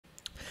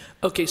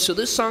Okay, so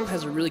this song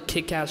has a really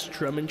kick-ass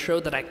drum intro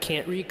that I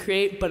can't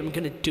recreate, but I'm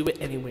gonna do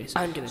it anyways.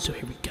 So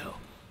here we go.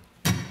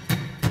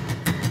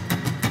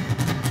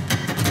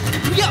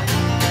 Here we go!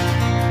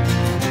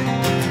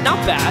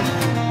 Not bad.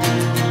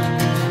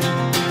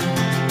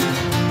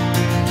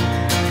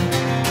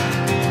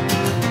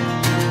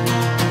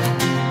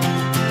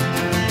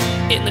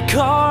 In the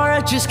car,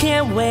 I just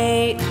can't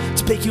wait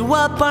to pick you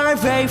up on our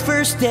very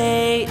first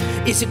date.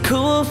 Is it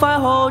cool if I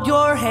hold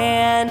your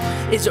hand?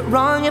 Is it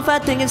wrong if I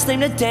think it's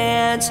time to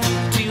dance?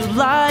 Do you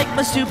like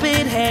my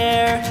stupid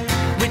hair?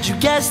 Would you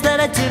guess that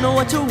I didn't know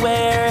what to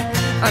wear?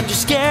 I'm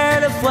just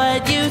scared of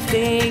what you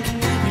think.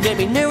 You made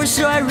me nervous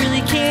so I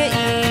really can't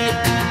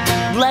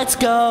eat. Let's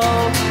go,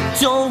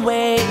 don't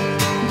wait,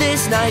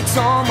 this night's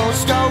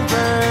almost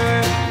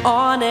over.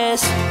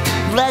 Honest,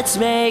 let's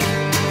make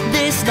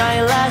this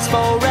night last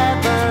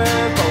forever,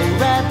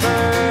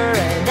 forever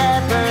and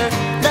ever.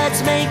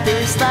 Let's make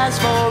this last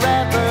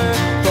forever,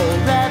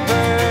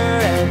 forever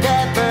and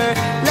ever.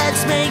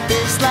 Let's make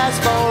this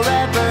last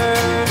forever.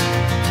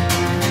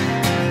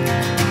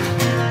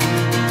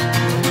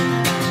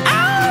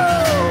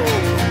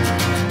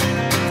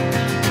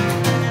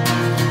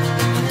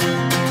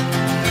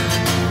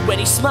 When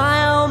you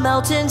smile,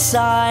 melt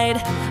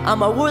inside. I'm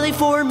not worthy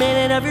for a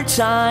minute of your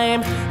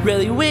time.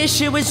 Really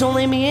wish it was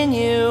only me and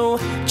you.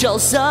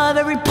 Jealous of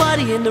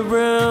everybody in the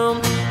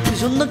room. Please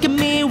don't look at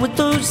me with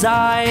those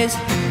eyes.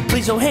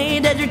 Please don't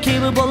hate that you're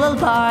capable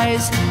of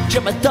lies.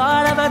 Jump a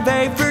thought of our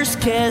very first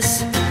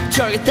kiss.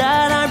 Target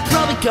that I'm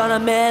probably gonna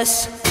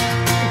miss.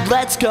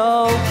 Let's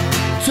go,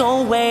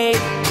 don't wait,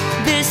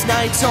 this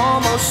night's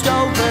almost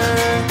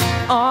over.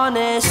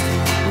 Honest,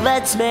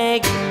 let's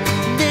make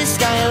this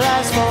night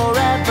last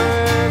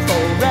forever,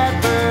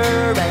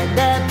 forever and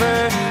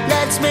ever.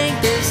 Let's make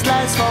this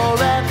last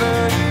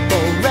forever,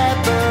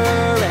 forever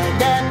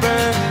and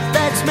ever.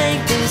 Let's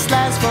make this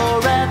last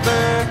forever.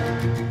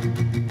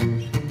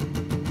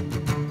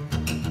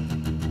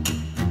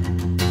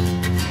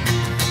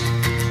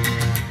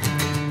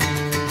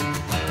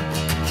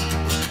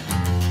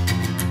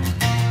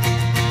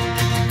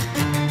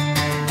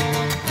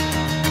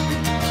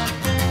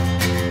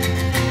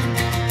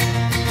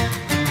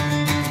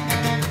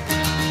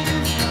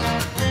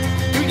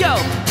 Go.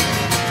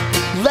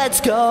 Let's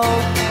go,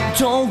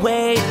 don't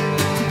wait,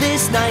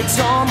 this night's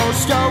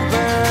almost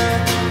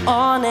over.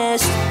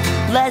 Honest,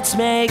 let's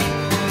make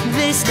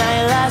this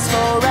night last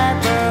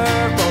forever,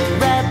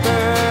 forever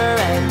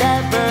and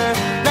ever.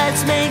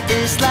 Let's make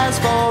this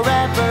last forever.